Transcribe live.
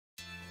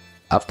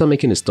After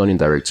making a stunning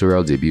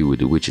directorial debut with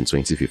The Witch in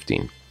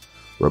 2015,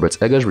 Robert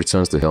Eggers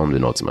returns to helm The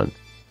Northman,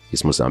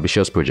 his most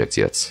ambitious project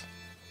yet.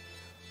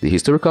 The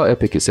historical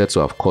epic is said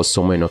to have cost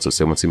somewhere north of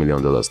 $70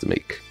 million to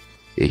make,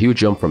 a huge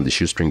jump from the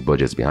shoestring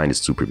budgets behind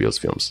his two previous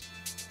films.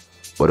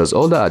 But does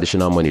all that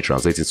additional money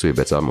translate into a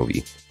better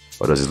movie,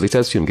 or does his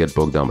latest film get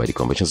bogged down by the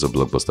conventions of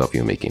blockbuster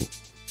filmmaking?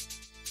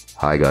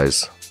 Hi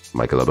guys,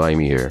 Michael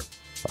Abaimi here,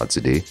 and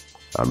today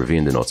I'm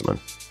reviewing The Northman.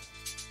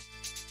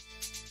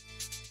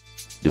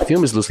 The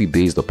film is loosely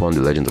based upon the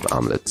legend of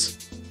Hamlet,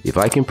 a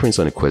Viking prince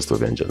on a quest for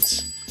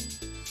vengeance.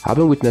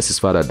 Having witnessed his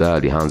father die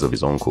at the hands of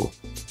his uncle,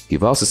 he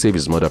vows to save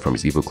his mother from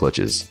his evil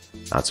clutches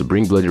and to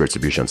bring bloody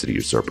retribution to the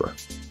usurper.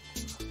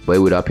 But it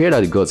would appear that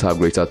the gods have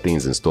greater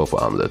things in store for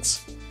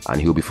Hamlet, and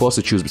he will be forced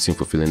to choose between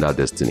fulfilling that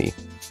destiny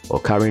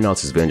or carrying out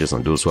his vengeance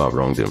on those who have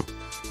wronged him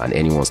and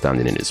anyone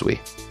standing in his way.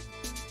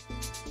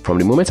 From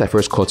the moment I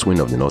first caught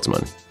wind of The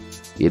Northman,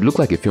 it looked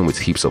like a film with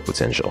heaps of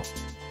potential.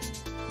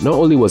 Not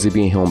only was it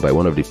being helmed by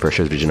one of the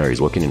precious visionaries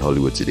working in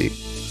Hollywood today,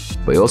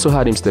 but it also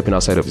had him stepping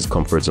outside of his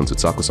comfort zone to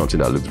tackle something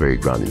that looked very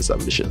grand in his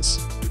ambitions.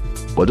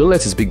 But don't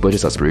let his big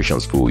budget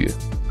aspirations fool you.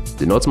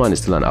 The Northman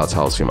is still an art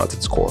house film at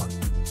its core.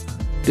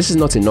 This is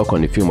not a knock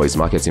on the film or its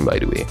marketing, by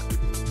the way,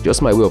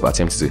 just my way of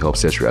attempting to help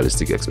set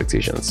realistic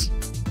expectations.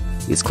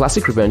 Its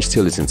classic revenge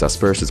tale is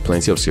interspersed with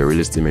plenty of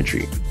surrealist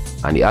imagery,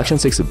 and the action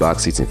takes a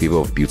backseat in favor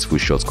of beautiful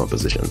shot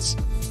compositions.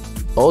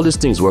 All these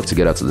things work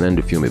together to lend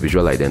the film a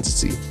visual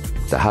identity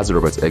that has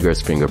Robert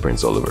Eggers'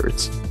 fingerprints all over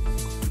it.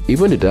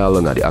 Even the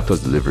dialogue and the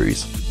actors'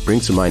 deliveries bring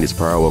to mind his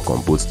prior work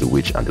on both The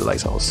Witch and The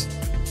Lighthouse.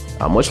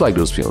 And much like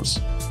those films,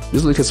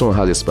 this latest one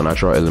has a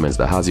supernatural elements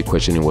that has you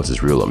questioning what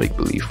is real or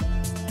make-believe.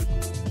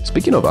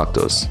 Speaking of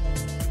actors,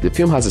 the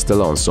film has a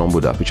stellar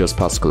ensemble that features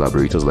past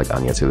collaborators like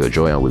Anya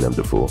Taylor-Joy and Willem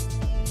Dafoe,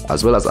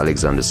 as well as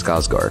Alexander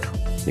Skarsgård,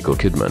 Nicole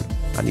Kidman,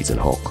 and Ethan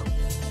Hawke.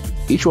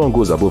 Each one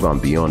goes above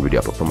and beyond with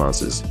their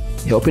performances,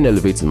 helping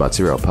elevate the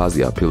material past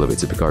the appeal of a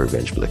typical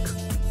revenge flick.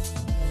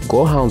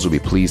 Gorehounds will be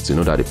pleased to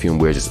know that the film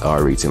wears its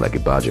R rating like a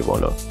badge of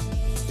honor.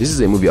 This is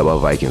a movie about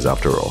Vikings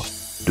after all,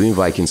 doing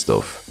Viking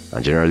stuff,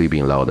 and generally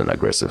being loud and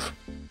aggressive.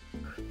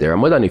 There are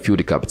more than a few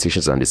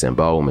decapitations and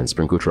disembowelments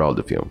sprinkled throughout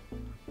the film,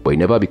 but it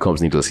never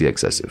becomes needlessly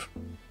excessive.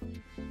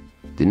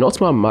 The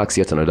Northman marks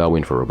yet another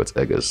win for Robert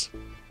Eggers,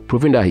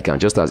 proving that he can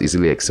just as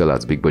easily excel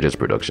at big budget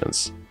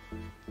productions.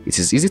 It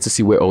is easy to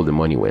see where all the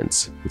money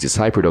went, with its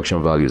high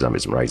production values and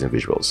mesmerizing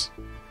visuals.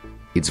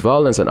 Its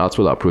violence and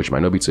artful approach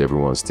might not be to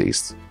everyone's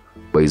taste,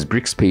 but its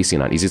brisk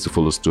pacing and easy to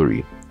follow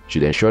story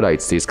should ensure that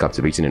it stays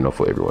captivating enough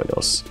for everyone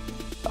else.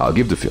 I'll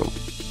give the film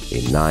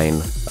a 9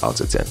 out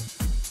of 10.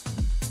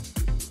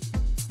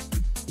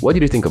 What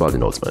did you think about The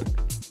Northman?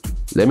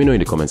 Let me know in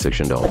the comment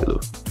section down below.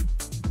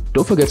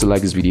 Don't forget to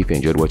like this video if you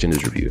enjoyed watching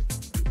this review,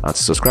 and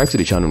to subscribe to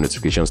the channel with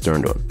notifications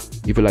turned on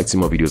if you'd like to see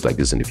more videos like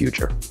this in the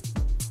future.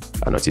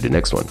 And until the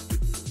next one,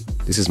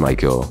 this is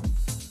Michael,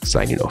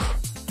 signing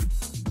off.